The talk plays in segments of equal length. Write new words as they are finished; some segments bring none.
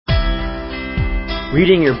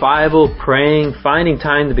Reading your Bible, praying, finding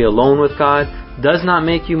time to be alone with God does not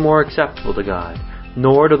make you more acceptable to God,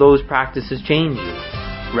 nor do those practices change you.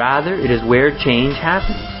 Rather, it is where change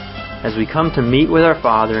happens, as we come to meet with our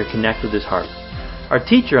Father and connect with His heart. Our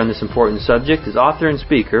teacher on this important subject is author and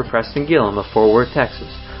speaker Preston Gillham of Fort Worth,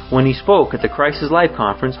 Texas, when he spoke at the Christ is Life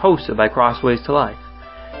conference hosted by Crossways to Life.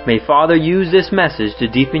 May Father use this message to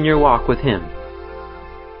deepen your walk with Him.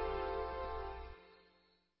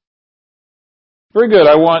 Very good.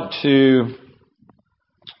 I want to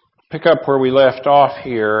pick up where we left off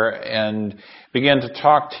here and begin to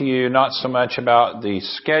talk to you not so much about the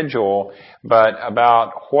schedule, but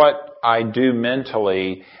about what I do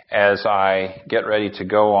mentally as I get ready to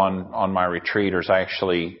go on my retreat, or as I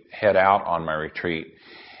actually head out on my retreat.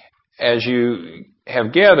 As you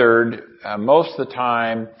have gathered, most of the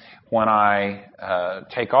time when I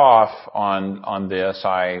take off on this,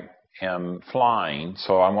 I am flying.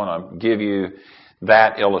 So I want to give you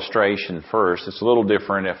that illustration first. It's a little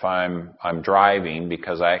different if I'm driving,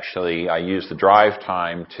 because I use the drive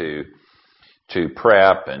time to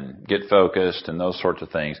prep and get focused and those sorts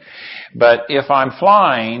of things. But if I'm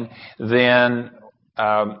flying, then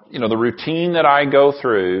the routine that I go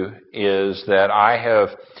through is that I have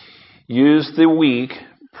used the week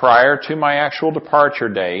prior to my actual departure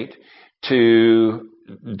date to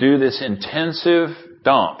do this intensive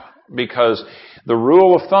dump, because the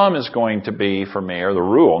rule of thumb is going to be for me, or the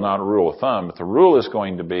rule, not a rule of thumb, but the rule is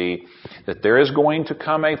going to be that there is going to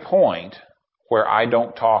come a point where I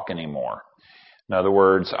don't talk anymore. In other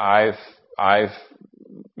words, I've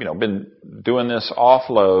been doing this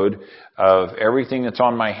offload of everything that's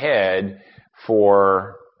on my head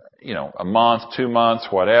for a month, 2 months,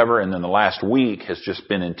 whatever, and then the last week has just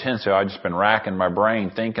been intensive. I've just been racking my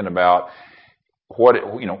brain thinking about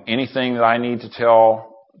anything that I need to tell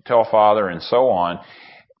Father and so on.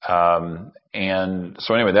 And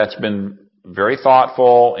so anyway, that's been very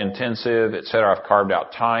thoughtful, intensive, etc. I've carved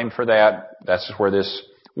out time for that. That's where this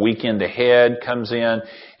weekend ahead comes in,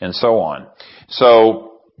 and so on.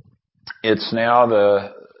 So it's now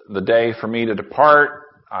the day for me to depart.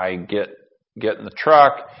 I get in the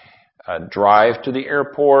truck, drive to the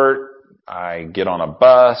airport. I get on a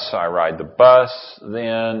bus. I ride the bus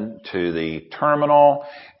then to the terminal,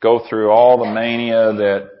 go through all the mania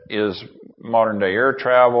that is modern day air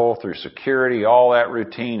travel, through security, all that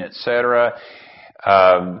routine, etc.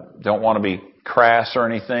 Don't want to be crass or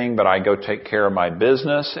anything, but I go take care of my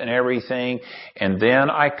business and everything, and then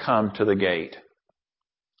I come to the gate.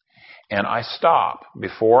 And I stop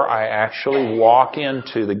before I actually walk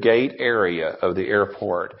into the gate area of the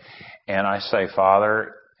airport, and I say,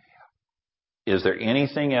 Father, is there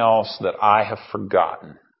anything else that I have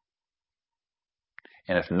forgotten?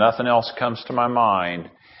 And if nothing else comes to my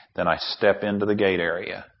mind, then I step into the gate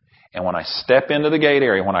area. And when I step into the gate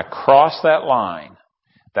area, when I cross that line,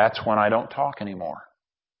 that's when I don't talk anymore.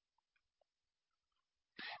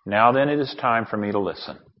 Now then, it is time for me to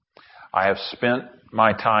listen. I have spent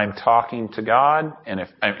my time talking to God, and if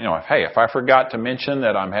I forgot to mention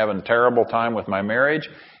that I'm having a terrible time with my marriage,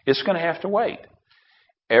 it's going to have to wait.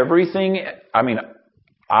 I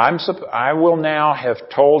will now have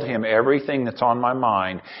told Him everything that's on my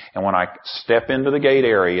mind, and when I step into the gate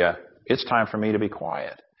area, it's time for me to be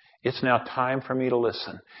quiet. It's now time for me to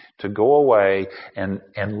listen, to go away and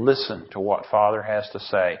listen to what Father has to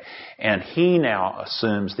say. And He now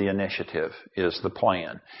assumes the initiative, is the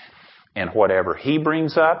plan. And whatever He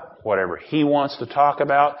brings up, whatever He wants to talk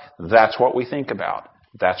about, that's what we think about.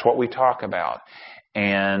 That's what we talk about.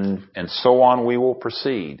 And so on we will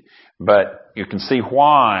proceed. But you can see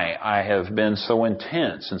why I have been so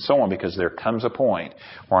intense and so on, because there comes a point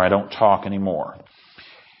where I don't talk anymore.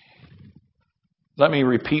 Let me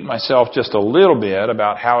repeat myself just a little bit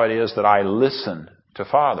about how it is that I listen to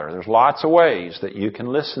Father. There's lots of ways that you can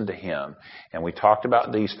listen to Him, and we talked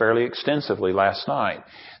about these fairly extensively last night.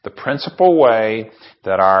 The principal way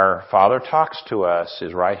that our Father talks to us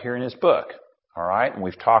is right here in His book. All right? And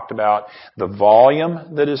we've talked about the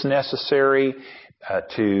volume that is necessary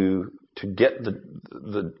to get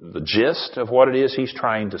the gist of what it is He's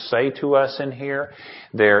trying to say to us in here.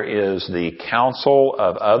 There is the counsel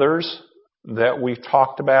of others that we've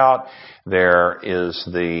talked about. There is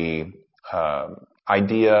the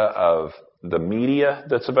idea of the media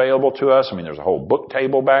that's available to us. There's a whole book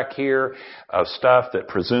table back here of stuff that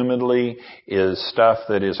presumably is stuff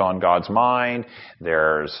that is on God's mind.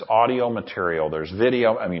 There's audio material. There's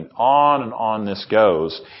video. On and on this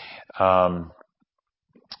goes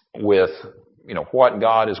with what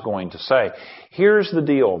God is going to say. Here's the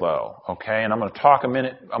deal though, okay? And I'm going to talk a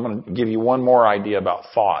minute, I'm going to give you one more idea about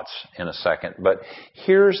thoughts in a second, but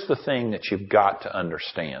here's the thing that you've got to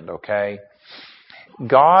understand, okay?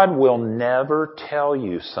 God will never tell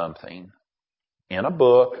you something in a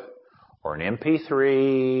book or an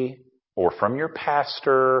MP3 or from your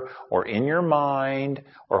pastor or in your mind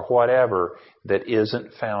or whatever that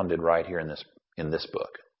isn't founded right here in this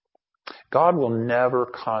book. God will never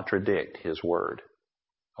contradict His Word.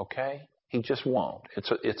 Okay? He just won't.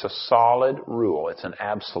 It's a solid rule. It's an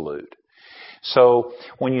absolute. So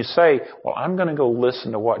when you say, well, I'm going to go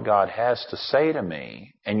listen to what God has to say to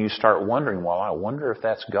me, and you start wondering, well, I wonder if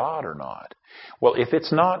that's God or not. Well, if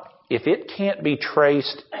it can't be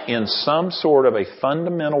traced in some sort of a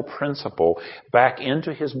fundamental principle back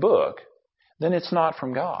into His book, then it's not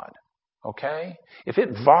from God. Okay? If it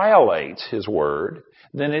violates His Word,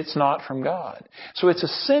 then it's not from God. So it's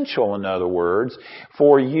essential, in other words,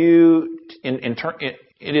 for you,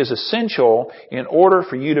 it is essential in order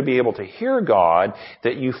for you to be able to hear God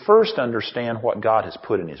that you first understand what God has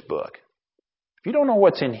put in His book. If you don't know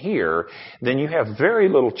what's in here, then you have very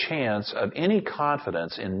little chance of any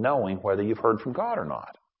confidence in knowing whether you've heard from God or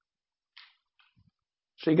not.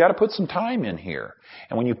 So you got to put some time in here.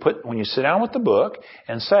 And when you sit down with the book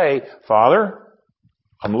and say, Father,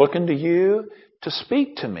 I'm looking to you to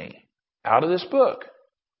speak to me out of this book.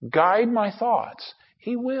 Guide my thoughts.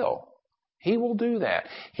 He will. He will do that.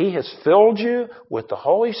 He has filled you with the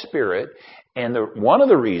Holy Spirit, and one of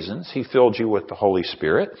the reasons He filled you with the Holy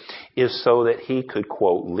Spirit is so that He could,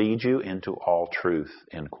 quote, lead you into all truth,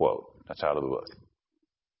 end quote. That's out of the book.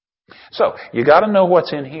 So, you got to know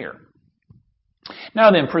what's in here. Now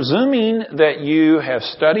then, presuming that you have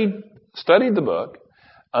studied the book,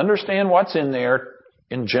 understand what's in there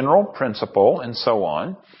in general principle and so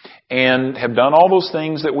on, and have done all those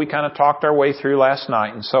things that we kind of talked our way through last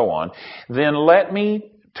night and so on, then let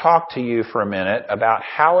me talk to you for a minute about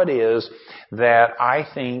how it is that I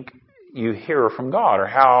think you hear from God, or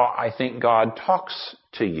how I think God talks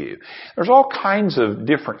to you. There's all kinds of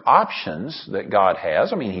different options that God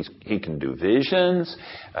has. I mean, He can do visions.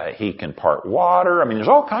 He can part water. I mean, there's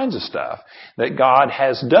all kinds of stuff that God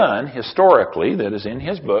has done historically that is in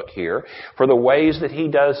His book here for the ways that He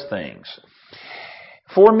does things.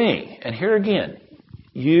 For me, and here again,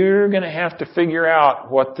 you're going to have to figure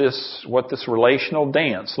out what this relational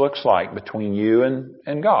dance looks like between you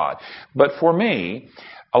and God. But for me,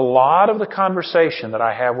 a lot of the conversation that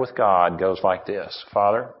I have with God goes like this.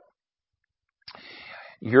 Father,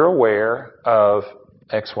 you're aware of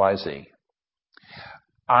XYZ.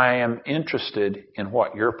 I am interested in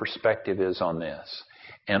what your perspective is on this.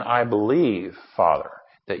 And I believe, Father,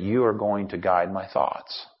 that you are going to guide my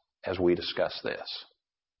thoughts as we discuss this.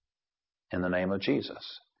 In the name of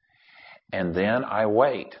Jesus. And then I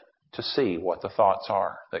wait to see what the thoughts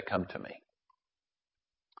are that come to me.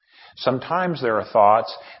 Sometimes there are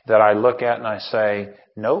thoughts that I look at and I say,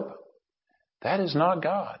 nope, that is not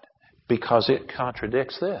God, because it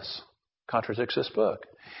contradicts this book.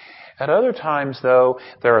 At other times, though,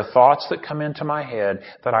 there are thoughts that come into my head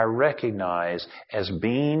that I recognize as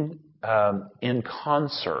being in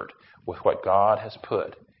concert with what God has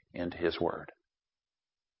put into His Word.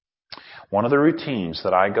 One of the routines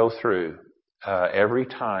that I go through every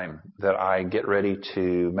time that I get ready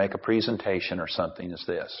to make a presentation or something is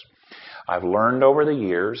this. I've learned over the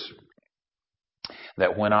years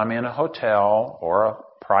that when I'm in a hotel or a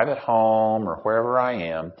private home or wherever I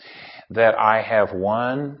am, that I have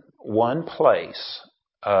one place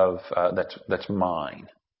of that's mine.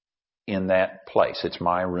 In that place, it's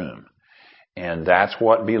my room, and that's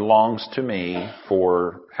what belongs to me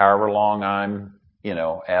for however long I'm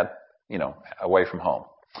away from home.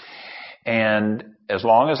 And as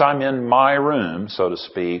long as I'm in my room, so to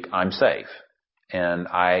speak, I'm safe. And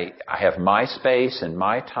I have my space and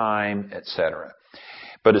my time, etc.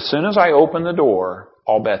 But as soon as I open the door,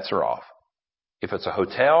 all bets are off. If it's a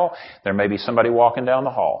hotel, there may be somebody walking down the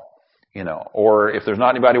hall. Or if there's not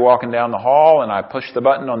anybody walking down the hall and I push the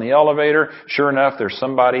button on the elevator, sure enough, there's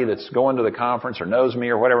somebody that's going to the conference or knows me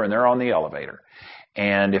or whatever, and they're on the elevator.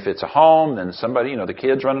 And if it's a home, then somebody, the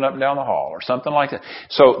kid's running up and down the hall or something like that.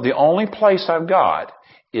 So the only place I've got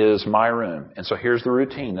is my room. And so here's the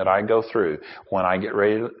routine that I go through when I get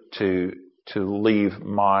ready to leave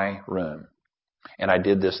my room. And I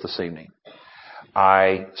did this evening.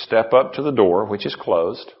 I step up to the door, which is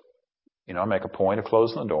closed. I make a point of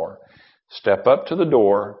closing the door. Step up to the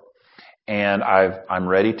door, and I'm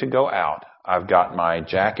ready to go out. I've got my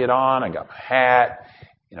jacket on, I got my hat,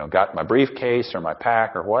 got my briefcase or my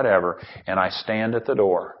pack or whatever, and I stand at the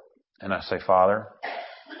door and I say, Father,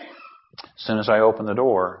 As soon as I open the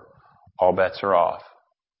door, all bets are off.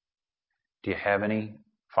 Do you have any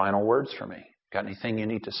final words for me? Got anything you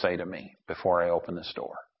need to say to me before I open this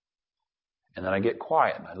door? And then I get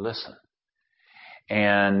quiet and I listen.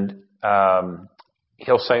 And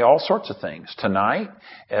he'll say all sorts of things. Tonight,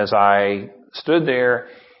 as I stood there,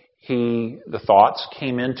 the thoughts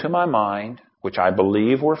came into my mind, which I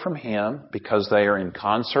believe were from him because they are in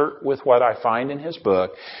concert with what I find in his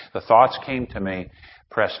book. The thoughts came to me,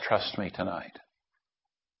 Press, trust me tonight.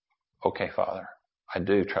 Okay, Father, I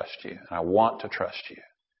do trust you, and I want to trust you.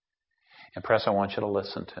 And Press, I want you to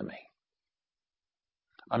listen to me.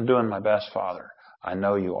 I'm doing my best, Father. I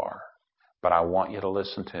know you are, but I want you to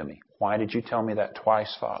listen to me. Why did you tell me that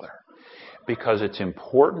twice, Father? Because it's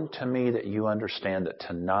important to me that you understand that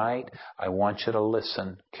tonight I want you to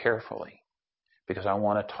listen carefully. Because I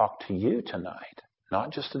want to talk to you tonight,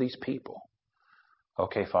 not just to these people.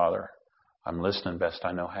 Okay, Father, I'm listening best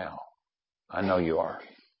I know how. I know you are.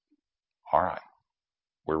 All right,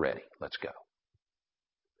 we're ready. Let's go.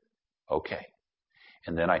 Okay.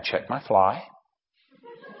 And then I check my fly.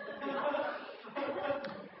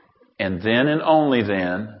 And then and only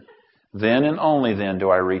then do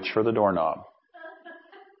I reach for the doorknob.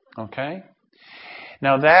 Okay?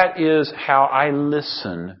 Now that is how I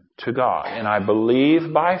listen to God. And I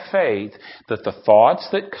believe by faith that the thoughts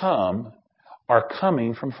that come are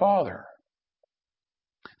coming from Father.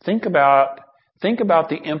 Think about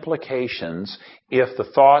the implications if the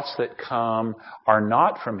thoughts that come are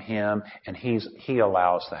not from Him and He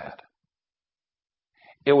allows that.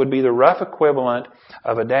 It would be the rough equivalent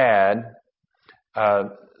of a dad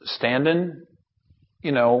standing,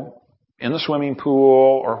 in the swimming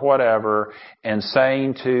pool or whatever and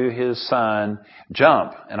saying to his son,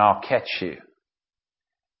 jump and I'll catch you.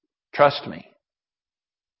 Trust me.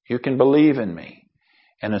 You can believe in me.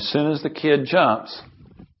 And as soon as the kid jumps,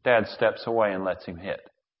 Dad steps away and lets him hit.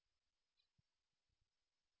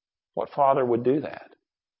 What father would do that?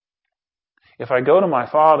 If I go to my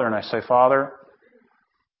father and I say, Father,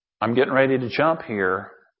 I'm getting ready to jump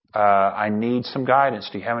here. I need some guidance.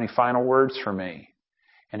 Do you have any final words for me?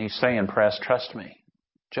 And he's saying, Press, trust me.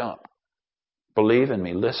 Jump. Believe in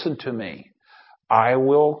me. Listen to me. I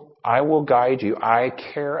will guide you. I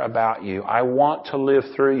care about you. I want to live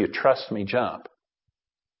through you. Trust me. Jump.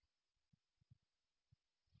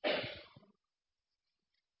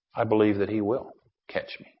 I believe that He will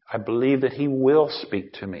catch me. I believe that He will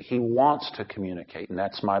speak to me. He wants to communicate, and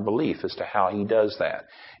that's my belief as to how He does that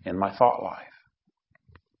in my thought life.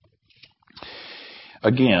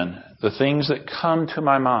 Again, the things that come to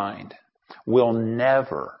my mind will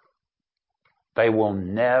never,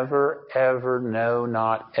 ever, no,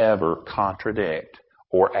 not ever contradict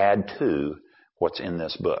or add to what's in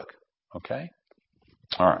this book. Okay?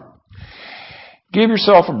 All right. Give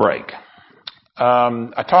yourself a break.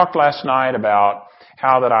 I talked last night about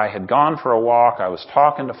how that I had gone for a walk. I was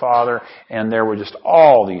talking to Father, and there were just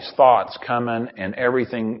all these thoughts coming, and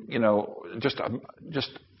everything, just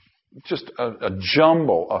a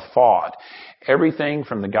jumble of thought. Everything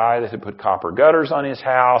from the guy that had put copper gutters on his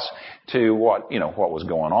house to what was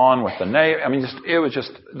going on with the neighbor. I mean, it was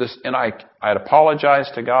just this, and I had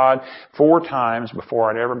apologized to God 4 times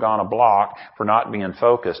before I'd ever gone a block for not being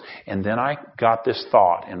focused. And then I got this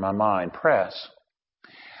thought in my mind, Press,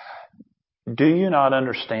 do you not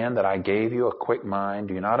understand that I gave you a quick mind?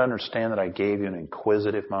 Do you not understand that I gave you an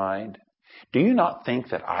inquisitive mind? Do you not think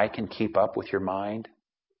that I can keep up with your mind?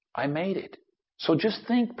 I made it. So just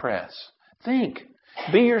think, Press. Think.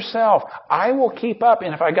 Be yourself. I will keep up.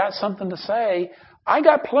 And if I got something to say, I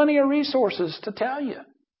got plenty of resources to tell you.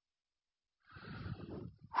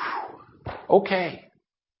 Whew. Okay.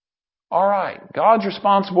 All right. God's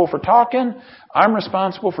responsible for talking. I'm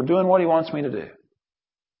responsible for doing what He wants me to do.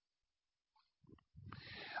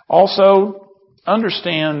 Also,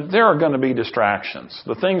 understand there are going to be distractions.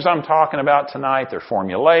 The things I'm talking about tonight, they're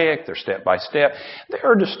formulaic, they're step by step. There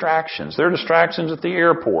are distractions. There are distractions at the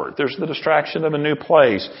airport. There's the distraction of a new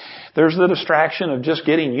place. There's the distraction of just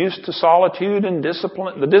getting used to solitude and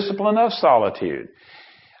the discipline of solitude.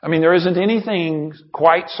 I mean, there isn't anything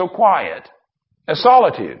quite so quiet as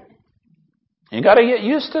solitude. You got to get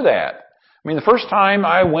used to that. I mean, the first time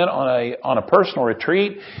I went on a personal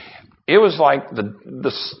retreat, it was like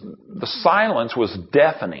the silence was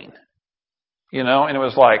deafening, and it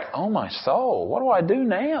was like, oh my soul, what do I do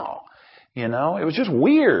now? It was just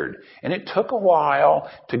weird. And it took a while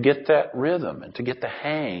to get that rhythm and to get the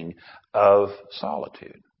hang of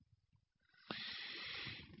solitude.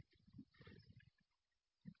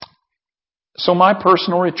 So my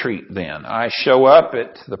personal retreat then, I show up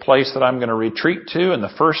at the place that I'm going to retreat to, and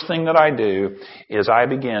the first thing that I do is I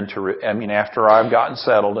begin to, after I've gotten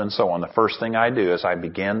settled and so on, the first thing I do is I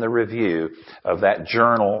begin the review of that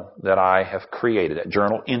journal that I have created, that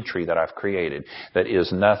journal entry that I've created, that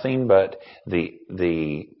is nothing but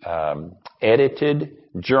the edited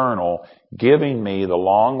journal giving me the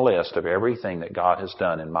long list of everything that God has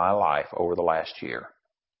done in my life over the last year.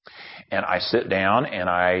 And I sit down and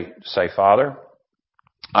I say, Father,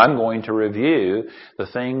 I'm going to review the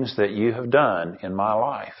things that you have done in my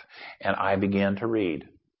life. And I begin to read.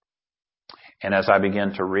 And as I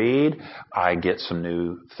begin to read, I get some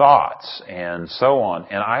new thoughts and so on.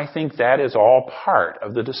 And I think that is all part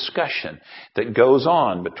of the discussion that goes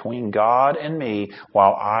on between God and me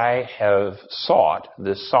while I have sought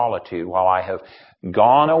this solitude, while I have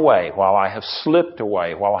gone away, while I have slipped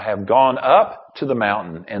away, while I have gone up to the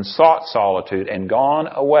mountain and sought solitude and gone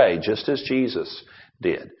away, just as Jesus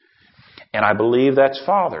did. And I believe that's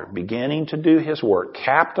Father beginning to do His work,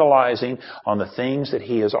 capitalizing on the things that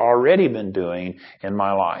He has already been doing in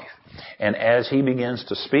my life. And as He begins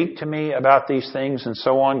to speak to me about these things and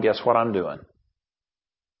so on, guess what I'm doing?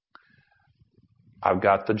 I've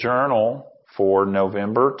got the journal for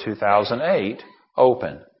November 2008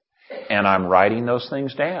 open. And I'm writing those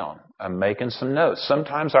things down. I'm making some notes.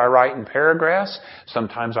 Sometimes I write in paragraphs.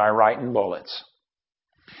 Sometimes I write in bullets.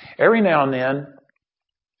 Every now and then,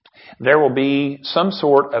 there will be some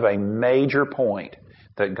sort of a major point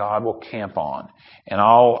that God will camp on. And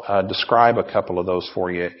I'll describe a couple of those for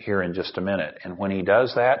you here in just a minute. And when He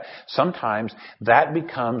does that, sometimes that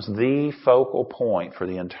becomes the focal point for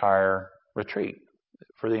the entire retreat,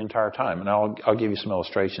 for the entire time. And I'll give you some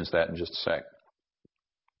illustrations of that in just a sec.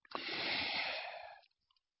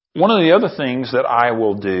 One of the other things that I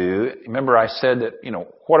will do, remember I said that,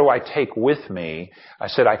 what do I take with me? I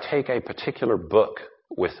said I take a particular book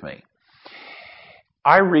with me.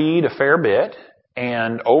 I read a fair bit,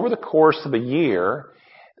 and over the course of a year,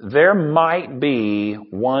 there might be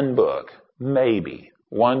one book, maybe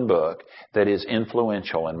one book, that is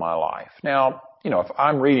influential in my life. Now, if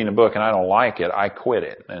I'm reading a book and I don't like it, I quit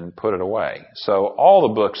it and put it away. So all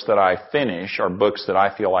the books that I finish are books that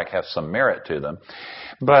I feel like have some merit to them.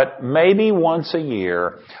 But maybe once a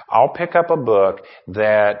year, I'll pick up a book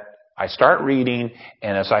that I start reading,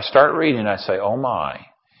 and as I start reading, I say, oh my,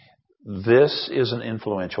 this is an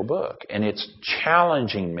influential book, and it's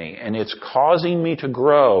challenging me, and it's causing me to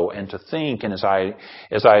grow and to think. And as I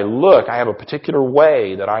look, I have a particular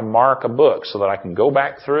way that I mark a book so that I can go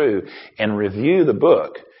back through and review the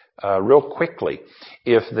book real quickly.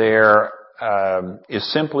 If there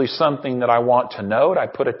is simply something that I want to note, I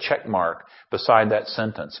put a check mark beside that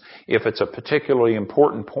sentence. If it's a particularly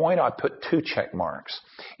important point, I put 2 check marks.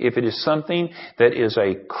 If it is something that is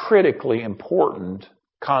a critically important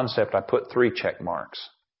concept, I put 3 check marks.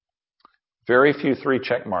 Very few 3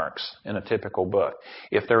 check marks in a typical book.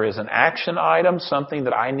 If there is an action item, something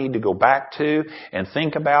that I need to go back to and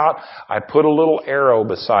think about, I put a little arrow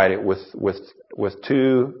beside it with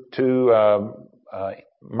two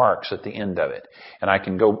marks at the end of it. And I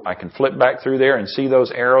can flip back through there and see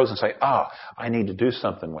those arrows and say, I need to do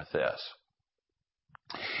something with this.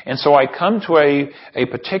 And so I come to a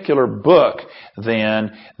particular book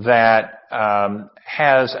then that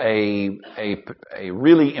has a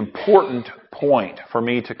really important point for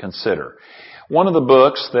me to consider. One of the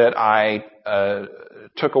books that I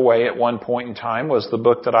took away at one point in time was the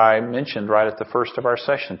book that I mentioned right at the first of our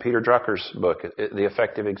session, Peter Drucker's book, The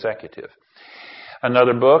Effective Executive.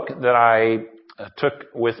 Another book that I took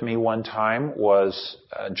with me one time was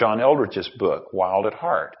John Eldredge's book, Wild at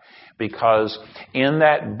Heart, because in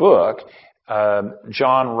that book,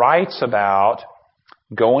 John writes about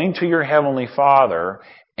going to your Heavenly Father,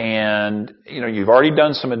 and you've already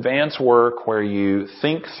done some advanced work where you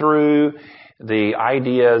think through the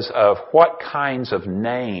ideas of what kinds of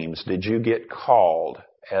names did you get called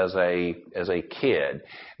as a kid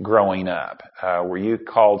growing up. Were you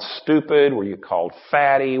called stupid? Were you called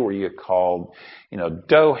fatty? Were you called,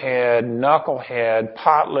 doughhead, knucklehead,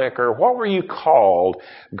 potlicker? What were you called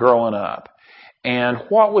growing up? And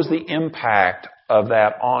what was the impact of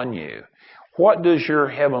that on you? What does your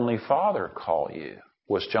Heavenly Father call you?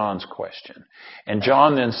 Was John's question. And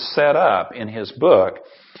John then set up in his book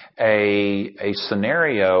a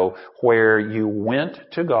scenario where you went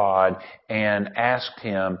to God and asked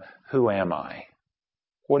Him, who am I?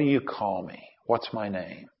 What do you call me? What's my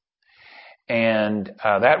name? And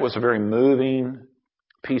that was a very moving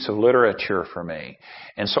piece of literature for me.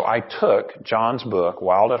 And so I took John's book,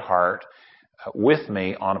 Wild at Heart, with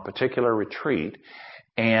me on a particular retreat.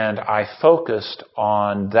 And I focused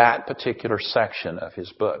on that particular section of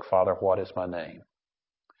his book, Father, What is My Name?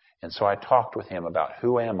 And so I talked with him about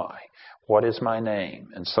who am I? What is my name?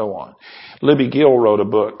 And so on. Libby Gill wrote a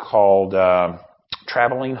book called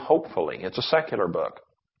Traveling Hopefully. It's a secular book.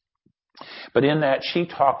 But in that, she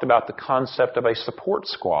talked about the concept of a support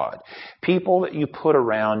squad. People that you put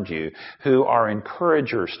around you who are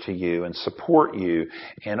encouragers to you and support you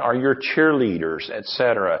and are your cheerleaders,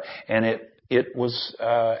 etc. And it was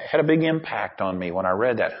had a big impact on me when I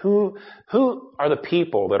read that. Who are the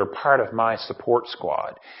people that are part of my support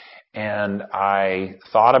squad? And I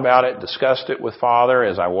thought about it, discussed it with Father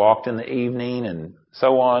as I walked in the evening and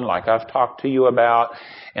so on, like I've talked to you about,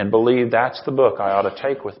 and believed that's the book I ought to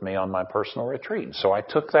take with me on my personal retreat. So I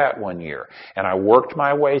took that one year, and I worked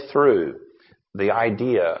my way through the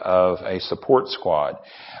idea of a support squad.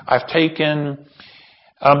 I've taken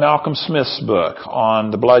Malcolm Smith's book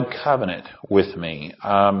on the blood covenant with me.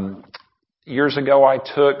 Years ago, I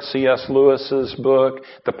took C.S. Lewis's book,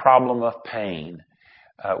 The Problem of Pain,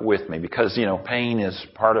 with me because, pain is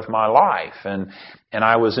part of my life. And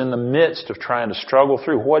I was in the midst of trying to struggle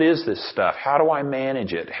through what is this stuff? How do I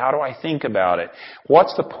manage it? How do I think about it?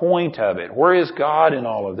 What's the point of it? Where is God in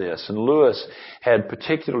all of this? And Lewis had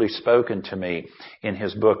particularly spoken to me in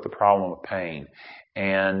his book, The Problem of Pain.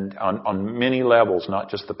 And on many levels,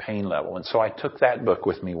 not just the pain level. And so I took that book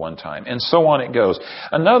with me one time. And so on it goes.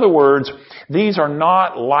 In other words, these are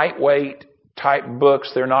not lightweight type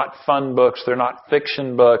books. They're not fun books. They're not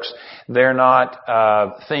fiction books. They're not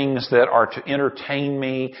things that are to entertain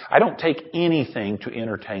me. I don't take anything to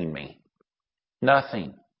entertain me.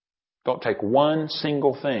 Nothing. Don't take one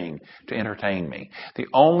single thing to entertain me. The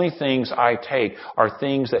only things I take are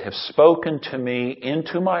things that have spoken to me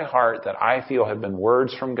into my heart that I feel have been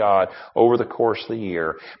words from God over the course of the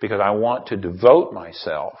year because I want to devote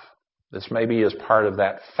myself. This may be as part of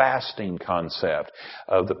that fasting concept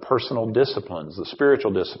of the personal disciplines, the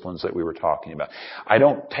spiritual disciplines that we were talking about. I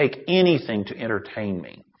don't take anything to entertain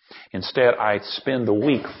me. Instead, I spend the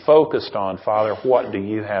week focused on, Father, what do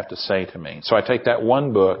you have to say to me? So I take that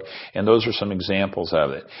one book, and those are some examples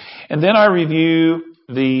of it. And then I review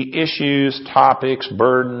the issues, topics,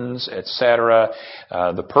 burdens, etc.,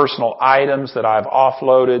 the personal items that I've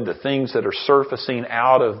offloaded, the things that are surfacing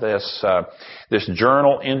out of this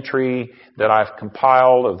journal entry that I've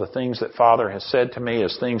compiled of the things that Father has said to me.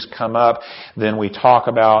 As things come up, then we talk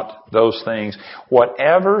about those things.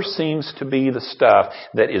 Whatever seems to be the stuff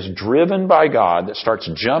that is driven by God, that starts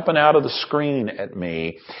jumping out of the screen at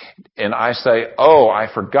me, and I say, oh,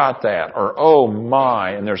 I forgot that, or oh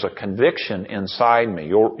my, and there's a conviction inside me.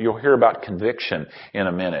 You'll hear about conviction in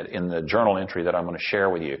a minute in the journal entry that I'm going to share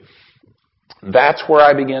with you. That's where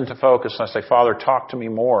I begin to focus. I say, Father, talk to me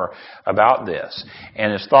more about this.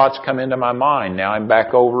 And as thoughts come into my mind, now I'm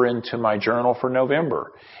back over into my journal for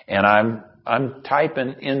November. And I'm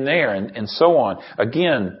typing in there and so on.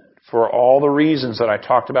 Again, for all the reasons that I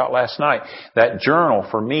talked about last night, that journal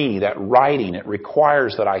for me, that writing, it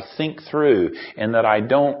requires that I think through and that I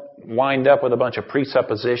don't wind up with a bunch of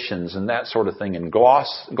presuppositions and that sort of thing and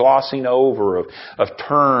glossing over of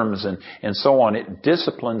terms and so on. It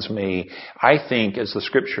disciplines me, I think, as the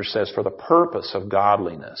Scripture says, for the purpose of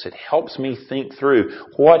godliness. It helps me think through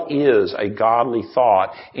what is a godly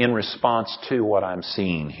thought in response to what I'm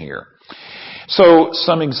seeing here. So,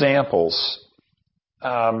 some examples.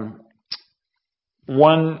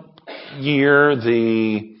 One year,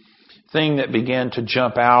 the thing that began to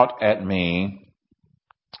jump out at me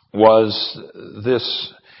was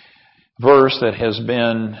this verse that has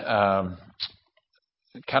been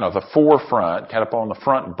kind of the forefront, kind of on the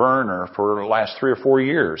front burner for the last 3 or 4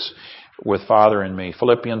 years with Father and me.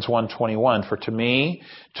 Philippians 1:21, for to me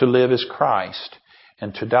to live is Christ,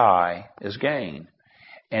 and to die is gain.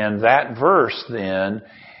 And that verse then,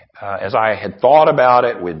 as I had thought about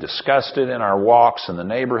it, we'd discussed it in our walks in the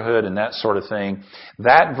neighborhood and that sort of thing,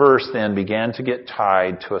 that verse then began to get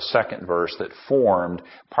tied to a second verse that formed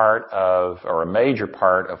part of, or a major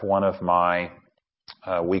part of one of my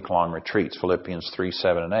week-long retreats, Philippians 3,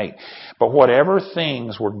 7, and 8. But whatever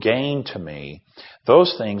things were gained to me,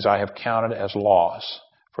 those things I have counted as loss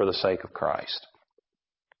for the sake of Christ.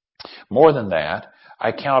 More than that,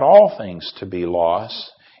 I count all things to be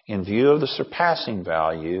loss in view of the surpassing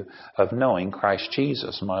value of knowing Christ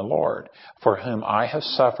Jesus, my Lord, for whom I have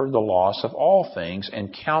suffered the loss of all things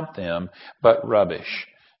and count them but rubbish,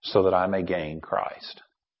 so that I may gain Christ.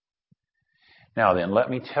 Now then, let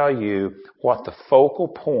me tell you what the focal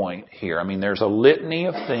point here, there's a litany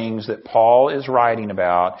of things that Paul is writing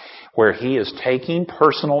about where he is taking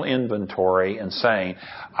personal inventory and saying,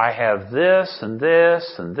 I have this and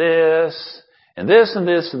this and this, and this and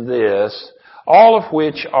this and this, all of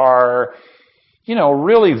which are,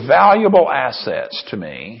 really valuable assets to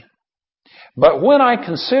me. But when I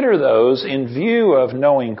consider those in view of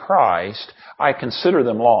knowing Christ, I consider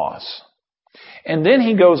them loss. And then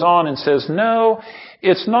he goes on and says, no,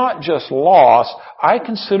 it's not just loss. I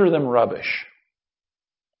consider them rubbish.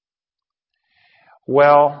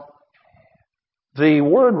 Well, the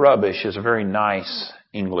word rubbish is a very nice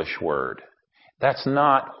English word. That's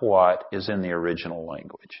not what is in the original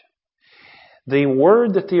language. The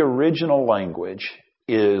word that the original language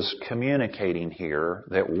is communicating here,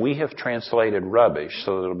 that we have translated rubbish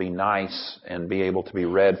so that it'll be nice and be able to be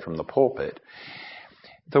read from the pulpit,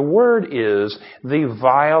 the word is the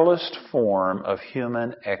vilest form of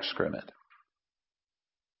human excrement.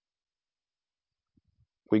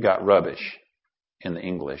 We got rubbish in the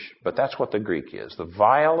English, but that's what the Greek is, the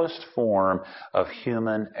vilest form of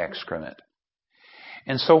human excrement.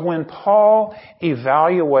 And so when Paul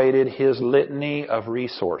evaluated his litany of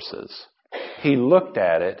resources, he looked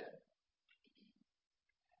at it,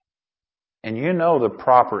 and you know the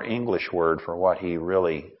proper English word for what he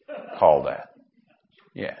really called that.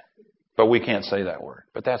 Yeah. But we can't say that word.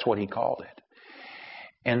 But that's what he called it.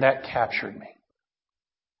 And that captured me.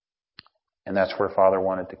 And that's where Father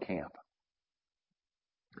wanted to camp.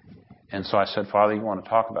 And so I said, Father, you want to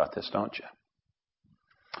talk about this, don't you?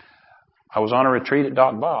 I was on a retreat at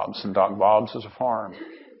Doc Bob's, and Doc Bob's is a farm.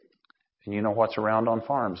 And you know what's around on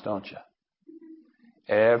farms, don't you?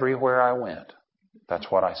 Everywhere I went, that's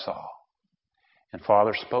what I saw. And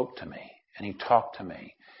Father spoke to me, and He talked to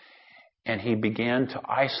me. And He began to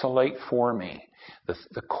isolate for me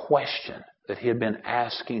the question that He had been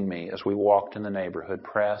asking me as we walked in the neighborhood.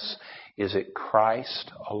 Press, is it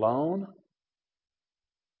Christ alone?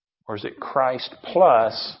 Or is it Christ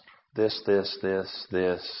plus this,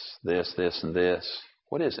 and this?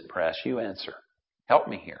 What is it, Press? You answer. Help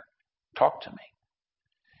me here. Talk to me.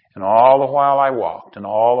 And all the while I walked, and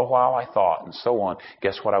all the while I thought, and so on,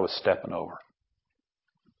 guess what I was stepping over?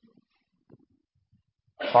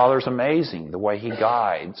 Father's amazing the way He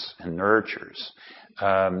guides and nurtures.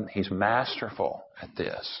 He's masterful at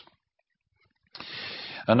this.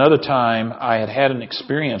 Another time I had an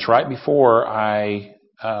experience right before I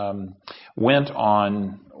went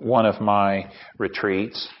on one of my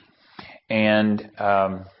retreats, and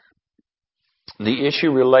the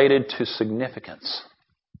issue related to significance.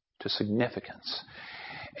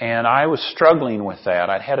 And I was struggling with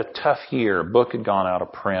that. I'd had a tough year. A book had gone out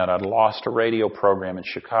of print. I'd lost a radio program in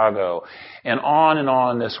Chicago. And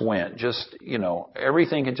on this went. Just,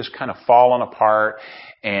 everything had just kind of fallen apart.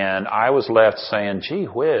 And I was left saying, gee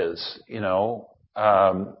whiz,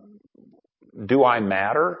 do I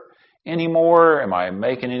matter anymore? Am I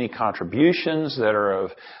making any contributions that are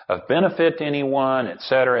of benefit to anyone,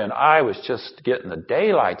 etc.? And I was just getting the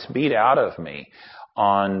daylights beat out of me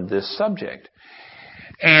on this subject.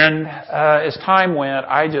 And as time went,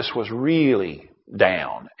 I just was really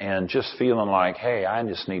down and just feeling like, hey, I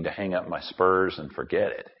just need to hang up my spurs and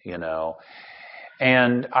forget it,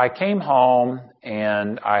 And I came home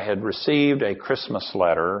and I had received a Christmas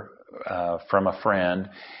letter from a friend,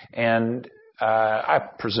 and I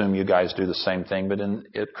presume you guys do the same thing, but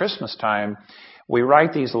at Christmas time, we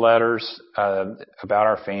write these letters about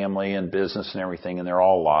our family and business and everything, and they're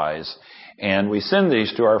all lies. And we send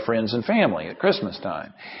these to our friends and family at Christmas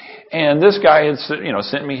time. And this guy had,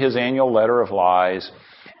 sent me his annual letter of lies.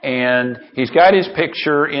 And he's got his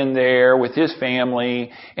picture in there with his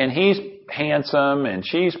family. And he's handsome and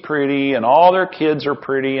she's pretty and all their kids are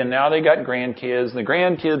pretty. And now they got grandkids. And the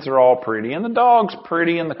grandkids are all pretty. And the dog's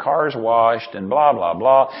pretty and the car's washed and blah, blah,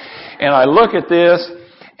 blah. And I look at this.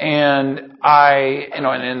 And I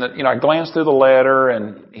glanced through the letter,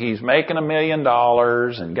 and he's making $1 million,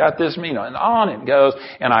 and got this, and on it goes.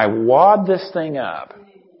 And I wad this thing up,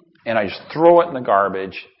 and I just throw it in the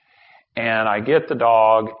garbage, and I get the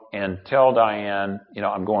dog and tell Diane,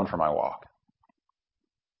 I'm going for my walk.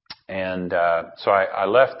 And so I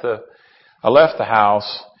left the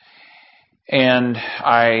house, and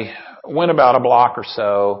I went about a block or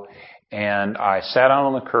so, and I sat out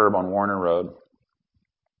on the curb on Warner Road.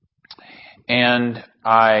 And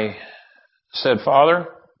I said, Father,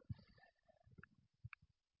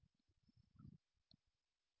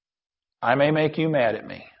 I may make you mad at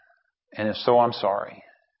me, and if so, I'm sorry.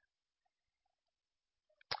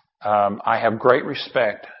 I have great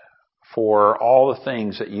respect for all the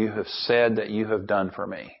things that you have said that you have done for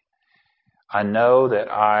me. I know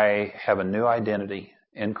that I have a new identity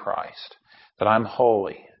in Christ, that I'm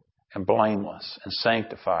holy and blameless and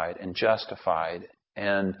sanctified and justified,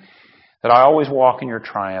 and that I always walk in your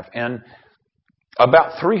triumph. And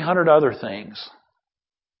about 300 other things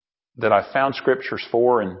that I found scriptures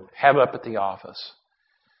for and have up at the office.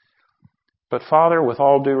 But Father, with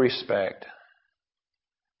all due respect,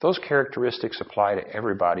 those characteristics apply to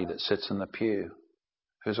everybody that sits in the pew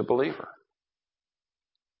who's a believer.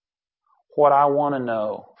 What I want to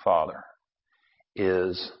know, Father,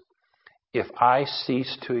 is if I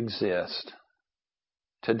cease to exist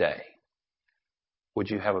today, would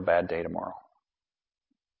you have a bad day tomorrow?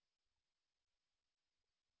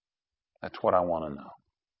 That's what I want to know.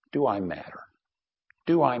 Do I matter?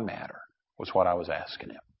 Do I matter? Was what I was asking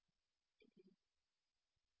him.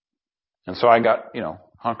 And so I got,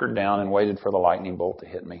 hunkered down and waited for the lightning bolt to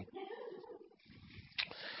hit me.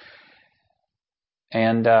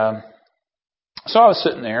 And so I was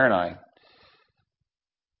sitting there and I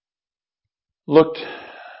looked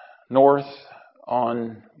north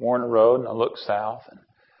on Warner Road and I looked south and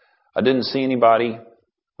I didn't see anybody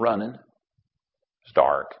running. It was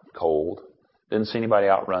dark, cold. Didn't see anybody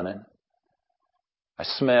out running. I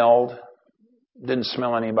didn't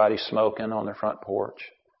smell anybody smoking on their front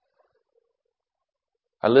porch.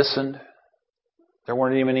 I listened. There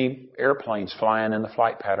weren't even any airplanes flying in the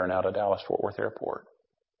flight pattern out of Dallas-Fort Worth Airport.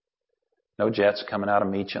 No jets coming out of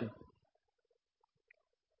Meacham.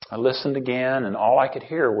 I listened again, and all I could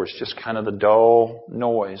hear was just kind of the dull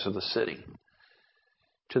noise of the city.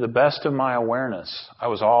 To the best of my awareness, I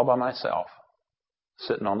was all by myself,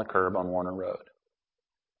 sitting on the curb on Warner Road.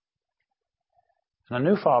 And I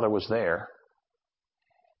knew Father was there,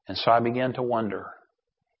 and so I began to wonder,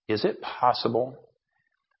 is it possible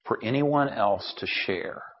for anyone else to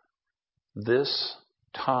share this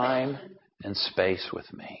time and space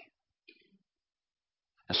with me?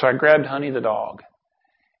 And so I grabbed Honey the dog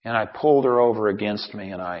and I pulled her over against me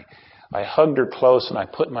and I hugged her close and I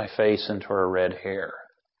put my face into her red hair.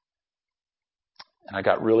 And I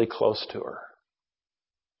got really close to her.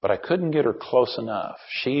 But I couldn't get her close enough.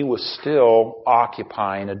 She was still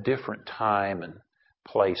occupying a different time and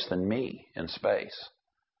place than me in space.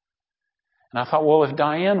 And I thought, well, if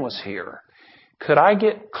Diane was here, could I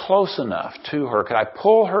get close enough to her? Could I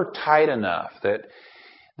pull her tight enough that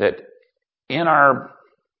in our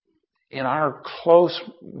close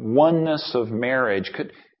oneness of marriage,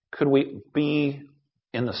 could we be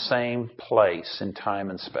in the same place in time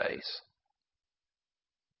and space?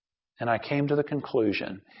 And I came to the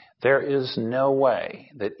conclusion, there is no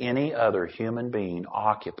way that any other human being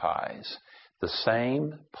occupies the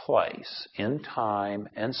same place in time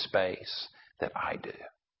and space that I do.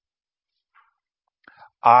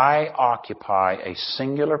 I occupy a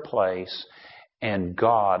singular place and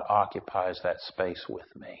God occupies that space with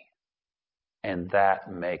me. And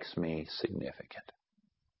that makes me significant.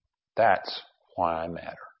 That's why I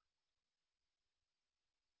matter.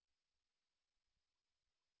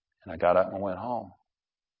 And I got up and went home.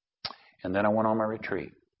 And then I went on my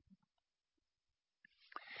retreat.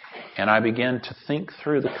 And I began to think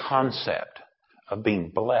through the concept of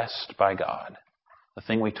being blessed by God. The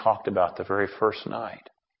thing we talked about the very first night.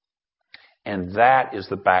 And that is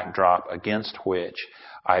the backdrop against which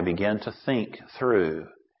I began to think through,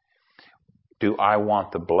 do I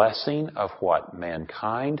want the blessing of what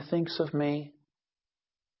mankind thinks of me?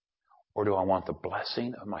 Or do I want the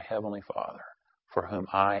blessing of my Heavenly Father, for whom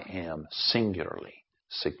I am singularly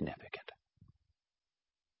significant?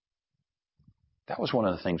 That was one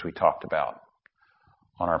of the things we talked about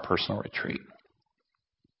on our personal retreat.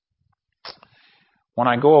 When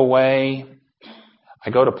I go away, I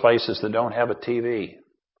go to places that don't have a TV.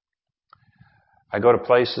 I go to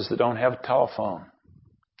places that don't have a telephone.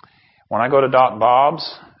 When I go to Doc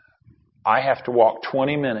Bob's, I have to walk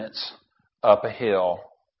 20 minutes up a hill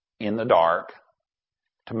in the dark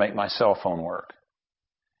to make my cell phone work.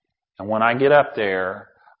 And when I get up there,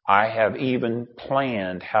 I have even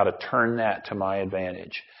planned how to turn that to my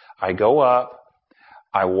advantage. I go up,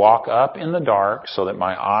 I walk up in the dark so that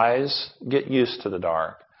my eyes get used to the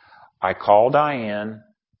dark. I call Diane,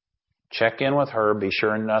 check in with her, be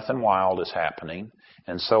sure nothing wild is happening,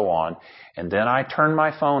 and so on. And then I turn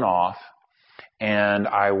my phone off and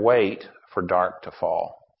I wait for dark to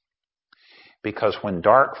fall. Because when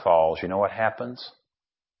dark falls, you know what happens?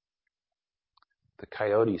 The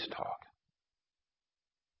coyotes talk.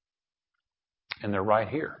 And they're right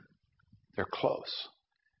here. They're close.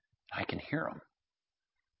 I can hear them.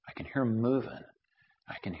 I can hear them moving.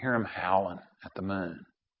 I can hear them howling at the moon.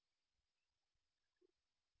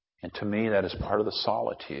 And to me, that is part of the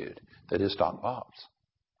solitude that is Doc Bob's.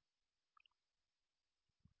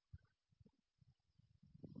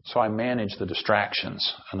 So I manage the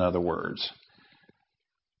distractions, in other words.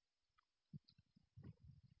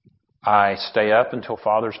 I stay up until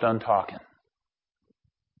Father's done talking.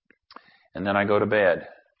 And then I go to bed.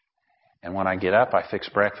 And when I get up, I fix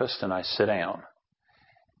breakfast and I sit down.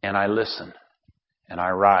 And I listen. And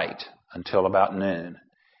I write until about noon.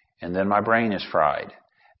 And then my brain is fried.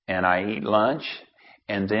 And I eat lunch.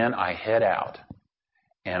 And then I head out.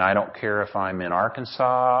 And I don't care if I'm in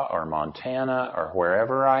Arkansas or Montana or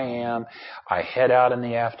wherever I am. I head out in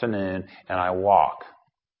the afternoon and I walk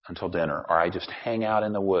until dinner, or I just hang out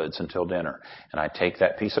in the woods until dinner. And I take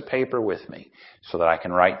that piece of paper with me so that I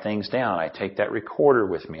can write things down. I take that recorder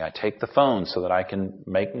with me. I take the phone so that I can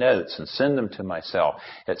make notes and send them to myself,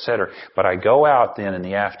 etc. But I go out then in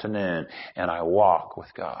the afternoon and I walk with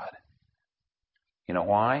God. You know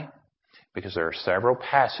why? Because there are several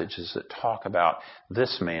passages that talk about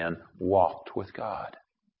this man walked with God.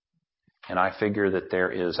 And I figure that there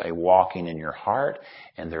is a walking in your heart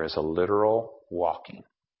and there is a literal walking.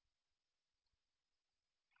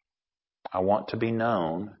 I want to be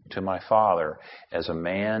known to my Father as a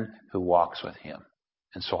man who walks with Him.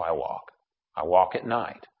 And so I walk. I walk at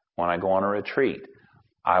night. When I go on a retreat,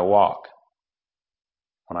 I walk.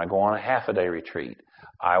 When I go on a half-a-day retreat,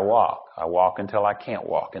 I walk. I walk until I can't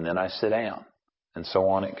walk, and then I sit down. And so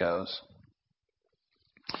on it goes.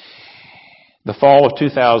 The fall of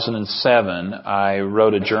 2007, I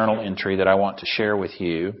wrote a journal entry that I want to share with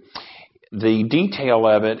you. The detail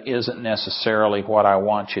of it isn't necessarily what I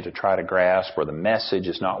want you to try to grasp, or the message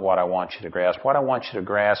is not what I want you to grasp. What I want you to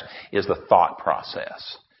grasp is the thought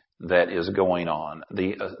process that is going on.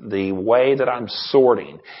 The way that I'm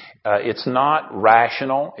sorting. It's not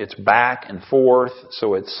rational. It's back and forth,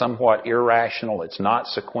 so it's somewhat irrational. It's not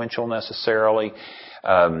sequential necessarily.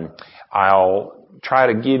 I'll try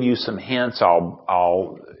to give you some hints.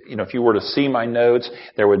 I'll if you were to see my notes,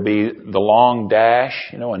 there would be the long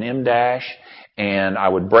dash, an M dash, and I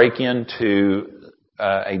would break into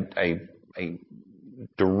a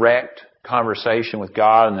direct conversation with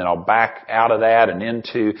God, and then I'll back out of that and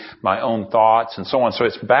into my own thoughts and so on. So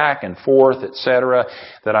it's back and forth, etc.,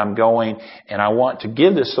 that I'm going, and I want to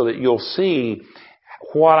give this so that you'll see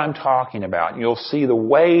what I'm talking about. You'll see the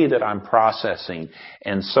way that I'm processing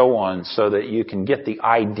and so on, so that you can get the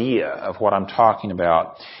idea of what I'm talking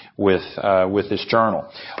about with this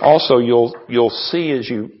journal. Also, you'll see as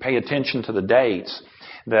you pay attention to the dates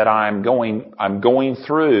that I'm going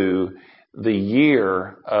through the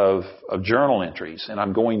year of journal entries, and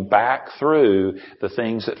I'm going back through the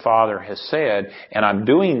things that Father has said, and I'm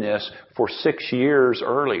doing this for 6 years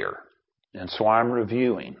earlier. And so I'm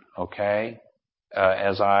reviewing,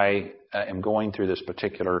 as I am going through this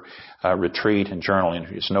particular retreat and journal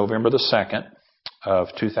entry. It's November the 2nd of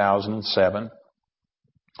 2007,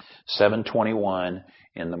 7:21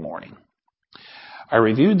 in the morning. I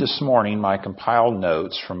reviewed this morning my compiled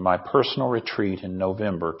notes from my personal retreat in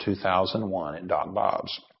November 2001 at Doc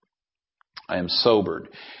Bob's. I am sobered,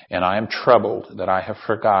 and I am troubled that I have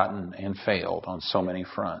forgotten and failed on so many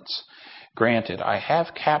fronts. Granted, I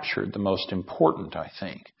have captured the most important, I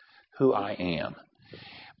think, who I am.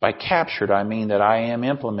 By captured, I mean that I am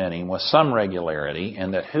implementing with some regularity,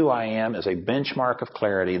 and that who I am is a benchmark of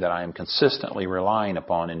clarity that I am consistently relying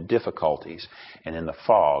upon in difficulties and in the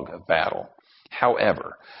fog of battle.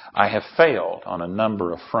 However, I have failed on a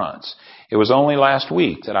number of fronts. It was only last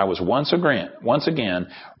week that I was once again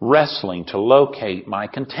wrestling to locate my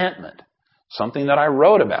contentment, something that I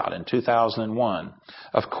wrote about in 2001.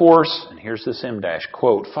 Of course, and here's this M dash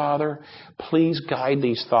quote, Father, please guide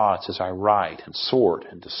these thoughts as I write and sort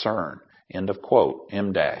and discern. End of quote,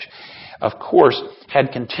 M dash. Of course,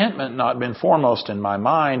 had contentment not been foremost in my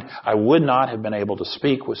mind, I would not have been able to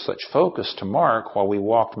speak with such focus to Mark while we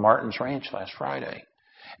walked Martin's Ranch last Friday.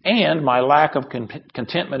 And my lack of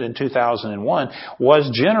contentment in 2001 was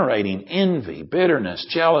generating envy, bitterness,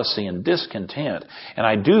 jealousy, and discontent. And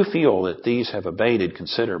I do feel that these have abated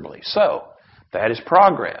considerably. So, that is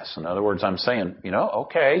progress. In other words, I'm saying,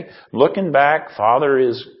 looking back, Father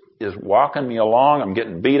is walking me along. I'm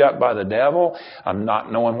getting beat up by the devil. I'm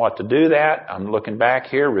not knowing what to do that. I'm looking back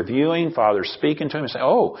here, reviewing. Father's speaking to me and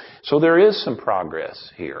saying, so there is some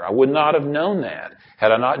progress here. I would not have known that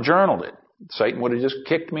had I not journaled it. Satan would have just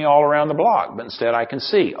kicked me all around the block. But instead I can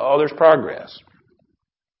see, there's progress.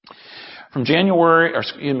 From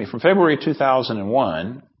February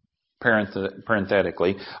 2001,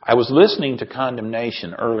 parenthetically, I was listening to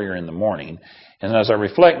condemnation earlier in the morning, and as I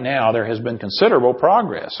reflect now, there has been considerable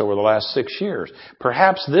progress over the last 6 years.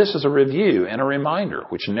 Perhaps this is a review and a reminder,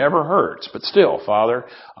 which never hurts, but still, Father,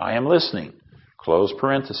 I am listening. Close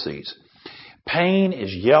parentheses. Pain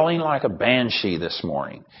is yelling like a banshee this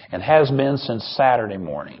morning, and has been since Saturday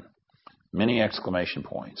morning. Many exclamation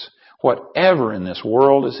points. Whatever in this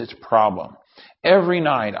world is its problem. Every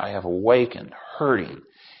night I have awakened hurting,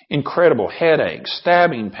 Incredible headaches,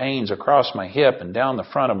 stabbing pains across my hip and down the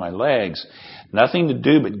front of my legs. Nothing to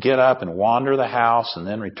do but get up and wander the house and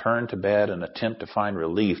then return to bed and attempt to find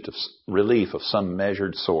relief of some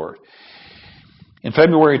measured sort. In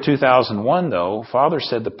February 2001, though, Father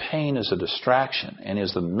said the pain is a distraction and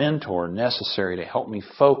is the mentor necessary to help me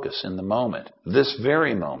focus in the moment, this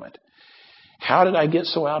very moment. How did I get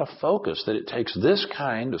so out of focus that it takes this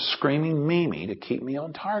kind of screaming Mimi to keep me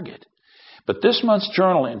on target? But this month's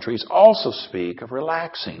journal entries also speak of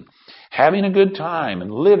relaxing, having a good time,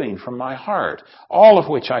 and living from my heart, all of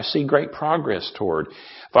which I see great progress toward.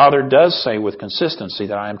 Father does say with consistency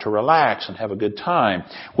that I am to relax and have a good time,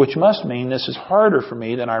 which must mean this is harder for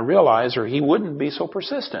me than I realize, or he wouldn't be so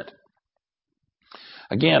persistent.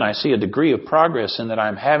 Again, I see a degree of progress in that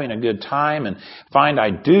I'm having a good time and find I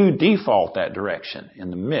do default that direction in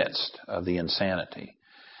the midst of the insanity.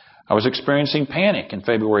 I was experiencing panic in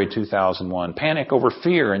February 2001. Panic over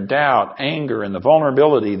fear and doubt, anger, and the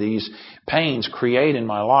vulnerability these pains create in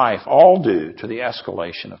my life, all due to the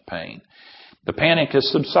escalation of pain. The panic has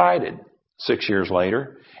subsided 6 years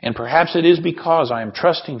later, and perhaps it is because I am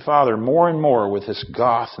trusting Father more and more with this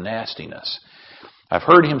goth nastiness. I've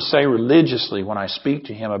heard him say religiously when I speak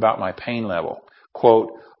to him about my pain level,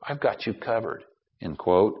 quote, "I've got you covered," end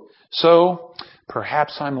quote. So,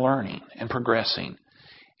 perhaps I'm learning and progressing.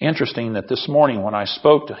 Interesting that this morning when I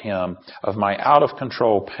spoke to him of my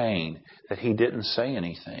out-of-control pain, that he didn't say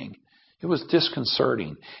anything. It was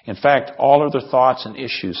disconcerting. In fact, all other thoughts and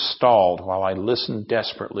issues stalled while I listened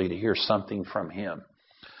desperately to hear something from him.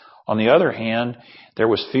 On the other hand, there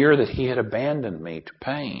was fear that he had abandoned me to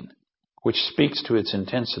pain, which speaks to its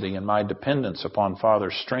intensity and my dependence upon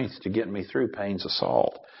Father's strength to get me through pain's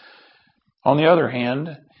assault. On the other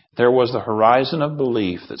hand, there was the horizon of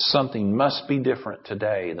belief that something must be different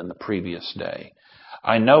today than the previous day.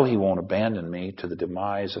 I know he won't abandon me to the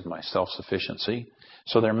demise of my self-sufficiency,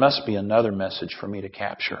 so there must be another message for me to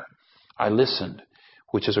capture. I listened,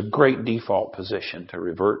 which is a great default position to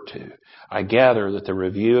revert to. I gather that the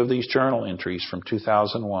review of these journal entries from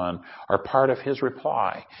 2001 are part of his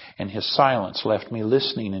reply, and his silence left me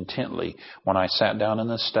listening intently when I sat down in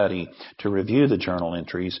the study to review the journal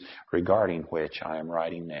entries regarding which I am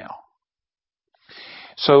writing now.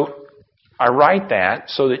 So, I write that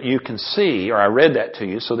so that you can see, or I read that to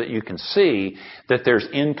you so that you can see that there's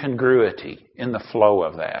incongruity in the flow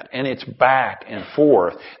of that. And it's back and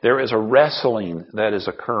forth. There is a wrestling that is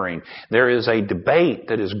occurring. There is a debate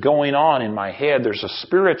that is going on in my head. There's a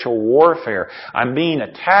spiritual warfare. I'm being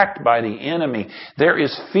attacked by the enemy. There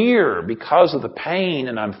is fear because of the pain,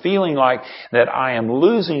 and I'm feeling like that I am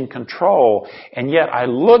losing control. And yet I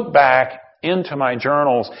look back into my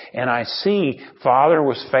journals and I see Father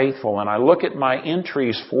was faithful, and I look at my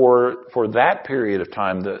entries for that period of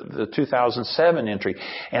time, the 2007 entry,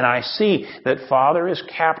 and I see that Father is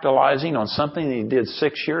capitalizing on something that he did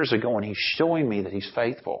 6 years ago, and he's showing me that he's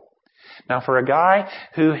faithful. Now, for a guy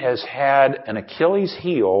who has had an Achilles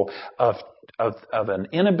heel of an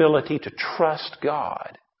inability to trust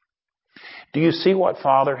God, do you see what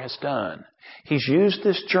Father has done? He's used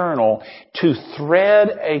this journal to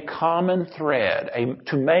thread a common thread,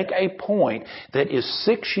 to make a point that is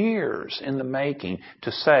 6 years in the making,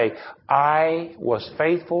 to say, I was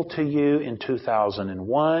faithful to you in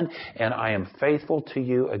 2001, and I am faithful to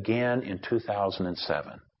you again in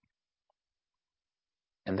 2007.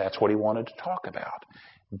 And that's what he wanted to talk about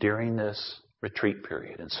during this retreat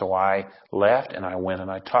period. And so I left and I went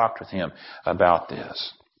and I talked with him about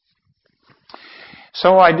this.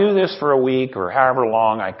 So I do this for a week or however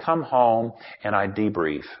long. I come home and I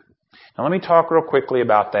debrief. Now let me talk real quickly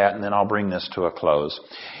about that, and then I'll bring this to a close.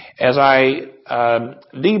 As I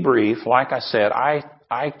debrief, like I said, I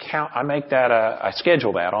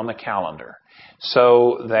schedule that on the calendar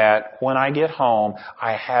so that when I get home,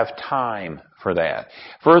 I have time for that.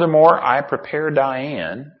 Furthermore, I prepare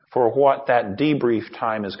Diane for what that debrief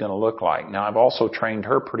time is going to look like. Now, I've also trained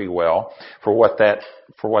her pretty well for what that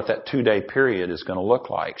 2-day period is going to look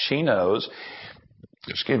like. She knows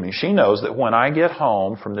that when I get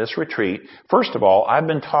home from this retreat, first of all, I've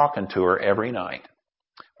been talking to her every night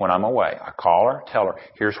when I'm away. I call her, tell her,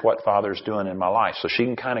 here's what Father's doing in my life, so she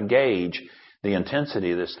can kind of gauge the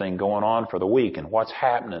intensity of this thing going on for the week and what's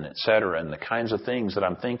happening, etc., and the kinds of things that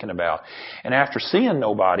I'm thinking about. And after seeing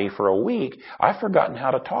nobody for a week, I've forgotten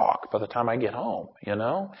how to talk by the time I get home, you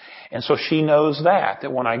know? And so she knows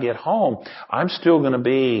that when I get home, I'm still going to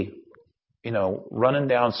be running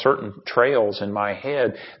down certain trails in my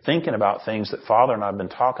head, thinking about things that Father and I have been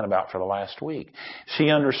talking about for the last week. She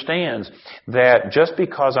understands that just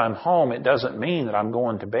because I'm home, it doesn't mean that I'm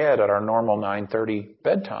going to bed at our normal 9:30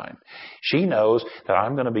 bedtime. She knows that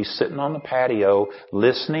I'm going to be sitting on the patio,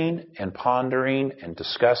 listening and pondering and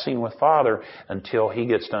discussing with Father until he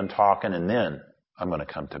gets done talking, and then I'm going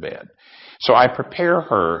to come to bed. So I prepare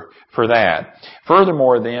her for that.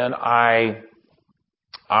 Furthermore, then, I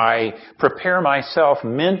prepare myself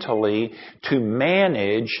mentally to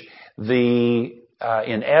manage the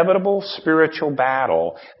inevitable spiritual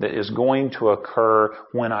battle that is going to occur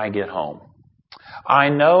when I get home. I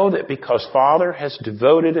know that because Father has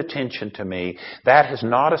devoted attention to me, that has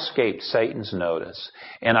not escaped Satan's notice.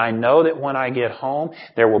 And I know that when I get home,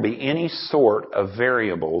 there will be any sort of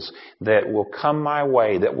variables that will come my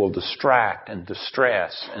way that will distract and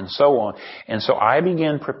distress and so on. And so I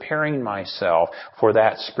begin preparing myself for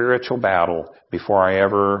that spiritual battle before I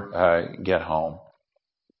ever get home.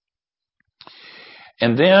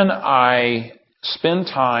 And then I spend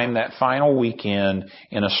time that final weekend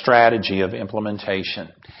in a strategy of implementation.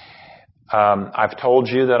 I've told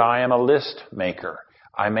you that I am a list maker.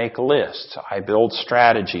 I make lists. I build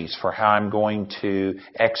strategies for how I'm going to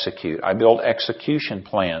execute. I build execution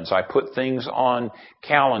plans. I put things on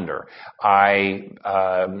calendar. I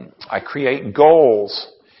create goals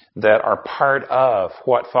that are part of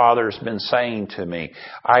what Father's been saying to me.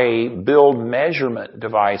 I build measurement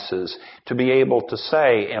devices to be able to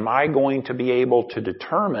say, am I going to be able to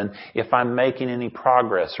determine if I'm making any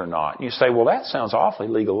progress or not? And you say, well, that sounds awfully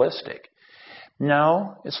legalistic.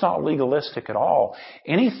 No, it's not legalistic at all.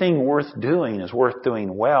 Anything worth doing is worth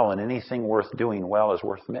doing well, and anything worth doing well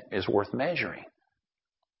is worth measuring.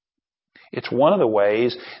 It's one of the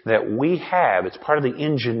ways that we have, it's part of the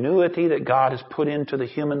ingenuity that God has put into the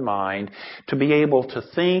human mind to be able to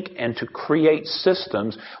think and to create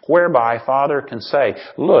systems whereby Father can say,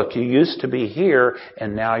 look, you used to be here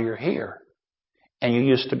and now you're here. And you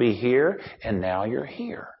used to be here and now you're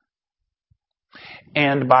here.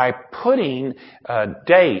 And by putting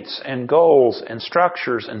dates and goals and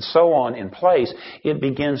structures and so on in place, it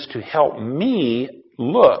begins to help me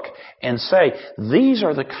look and say, these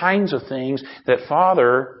are the kinds of things that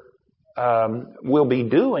Father will be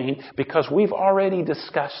doing because we've already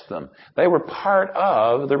discussed them. They were part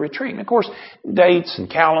of the retreat. And of course, dates and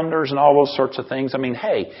calendars and all those sorts of things, I mean,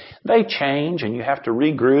 hey, they change and you have to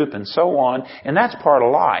regroup and so on, and that's part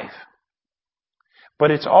of life. But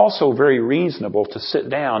it's also very reasonable to sit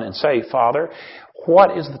down and say, Father,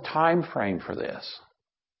 what is the time frame for this?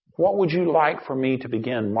 What would you like for me to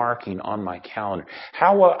begin marking on my calendar?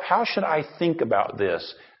 How should I think about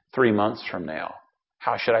this 3 months from now?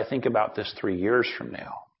 How should I think about this 3 years from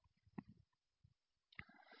now?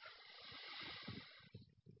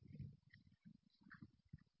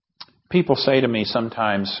 People say to me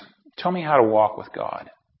sometimes, tell me how to walk with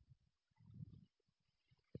God.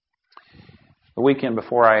 The weekend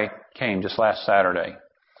before I came, just last Saturday,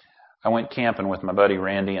 I went camping with my buddy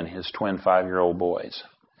Randy and his twin 5-year-old boys.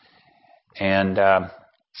 And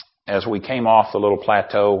as we came off the little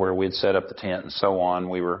plateau where we'd set up the tent and so on,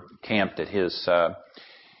 we were camped at his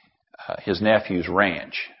nephew's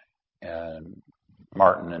ranch,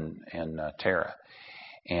 Martin and Tara.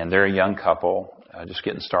 And they're a young couple, just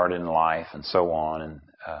getting started in life and so on, and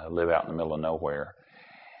live out in the middle of nowhere.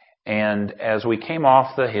 And as we came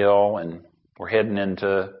off the hill and we're heading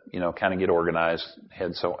into, kind of get organized,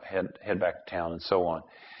 head back to town and so on,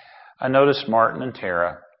 I noticed Martin and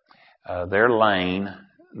Tara, their lane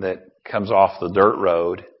that comes off the dirt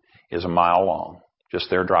road is a mile long. Just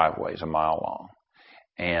their driveway is a mile long.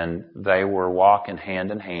 And they were walking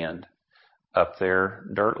hand in hand up their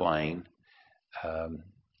dirt lane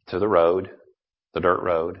to the road, the dirt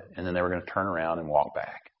road, and then they were going to turn around and walk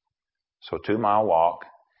back. So a 2-mile walk,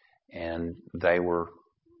 and they were,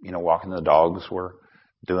 walking. The dogs were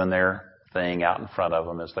doing their thing out in front of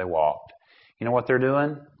them as they walked. You know what they're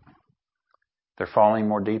doing? They're falling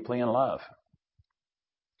more deeply in love.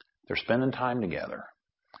 They're spending time together.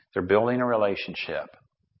 They're building a relationship.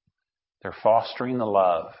 They're fostering the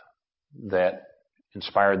love that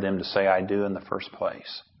inspired them to say, I do in the first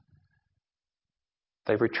place.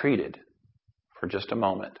 They've retreated for just a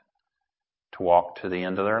moment to walk to the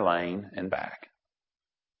end of their lane and back.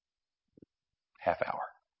 Half hour.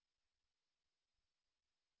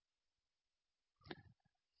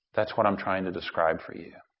 That's what I'm trying to describe for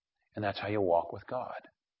you. And that's how you walk with God.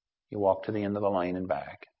 You walk to the end of the lane and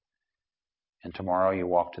back. And tomorrow you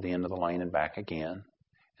walk to the end of the lane and back again.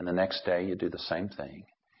 And the next day you do the same thing.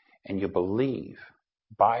 And you believe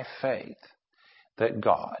by faith that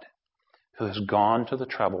God, who has gone to the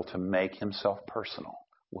trouble to make himself personal,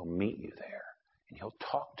 will meet you there. And he'll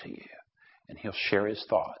talk to you. And he'll share his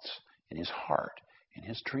thoughts and his heart and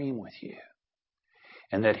his dream with you.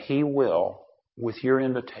 And that he will, with your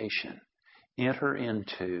invitation, enter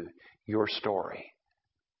into your story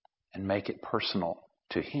and make it personal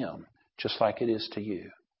to him, just like it is to you.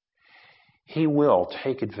 He will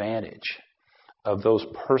take advantage of those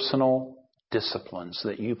personal disciplines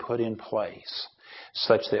that you put in place,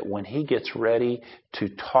 such that when he gets ready to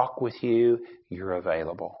talk with you, you're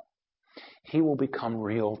available. He will become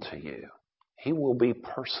real to you. He will be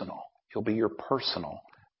personal. He'll be your personal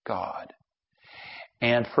God.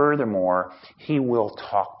 And furthermore, he will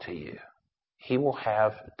talk to you. He will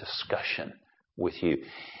have discussion with you.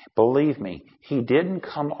 Believe me, he didn't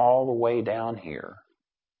come all the way down here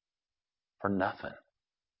for nothing.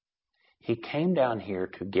 He came down here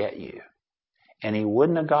to get you. And he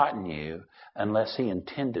wouldn't have gotten you unless he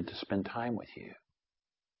intended to spend time with you.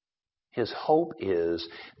 His hope is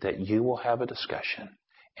that you will have a discussion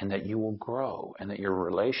and that you will grow and that your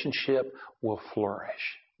relationship will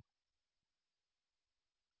flourish.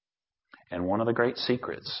 And one of the great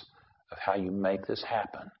secrets of how you make this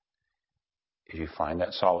happen is you find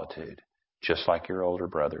that solitude, just like your older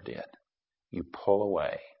brother did. You pull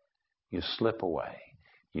away. You slip away.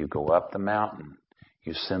 You go up the mountain.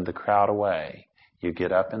 You send the crowd away. You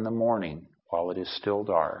get up in the morning while it is still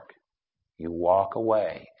dark. You walk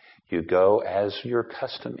away. You go, as your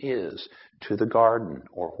custom is, to the garden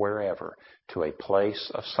or wherever, to a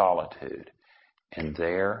place of solitude. And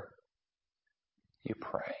there you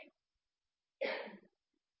pray.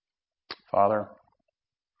 Father,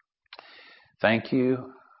 thank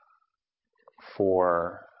you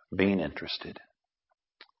for being interested.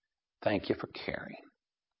 Thank you for caring.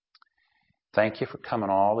 Thank you for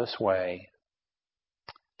coming all this way,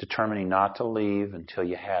 determining not to leave until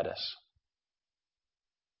you had us.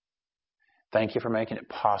 Thank you for making it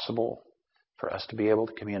possible for us to be able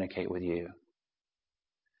to communicate with you.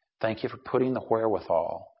 Thank you for putting the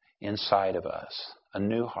wherewithal inside of us, a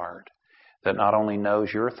new heart that not only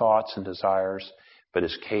knows your thoughts and desires, but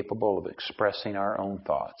is capable of expressing our own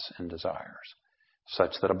thoughts and desires,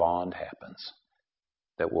 such that a bond happens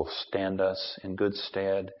that will stand us in good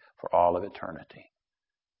stead for all of eternity.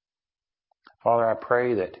 Father, I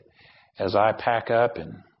pray that as I pack up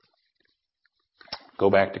and go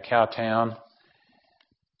back to Cowtown,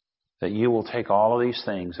 that you will take all of these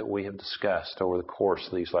things that we have discussed over the course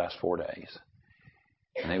of these last 4 days,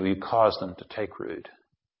 and that you cause them to take root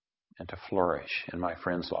and to flourish in my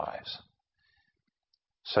friends' lives,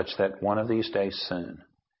 such that one of these days soon,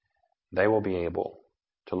 they will be able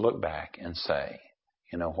to look back and say,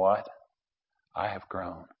 you know what? I have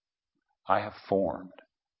grown. I have formed.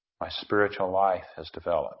 My spiritual life has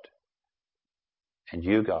developed. And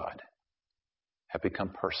you, God, have become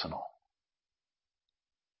personal.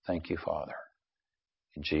 Thank you, Father.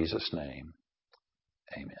 In Jesus' name,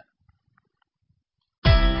 amen.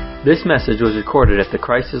 This message was recorded at the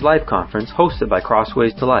Christ is Life conference hosted by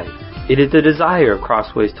Crossways to Life. It is the desire of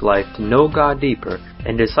Crossways to Life to know God deeper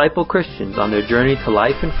and disciple Christians on their journey to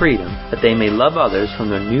life and freedom, that they may love others from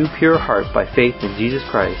their new pure heart by faith in Jesus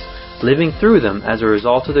Christ, living through them as a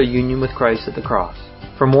result of their union with Christ at the cross.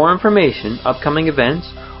 For more information, upcoming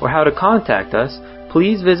events, or how to contact us,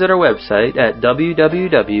 please visit our website at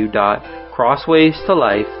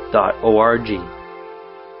www.crosswaystolife.org.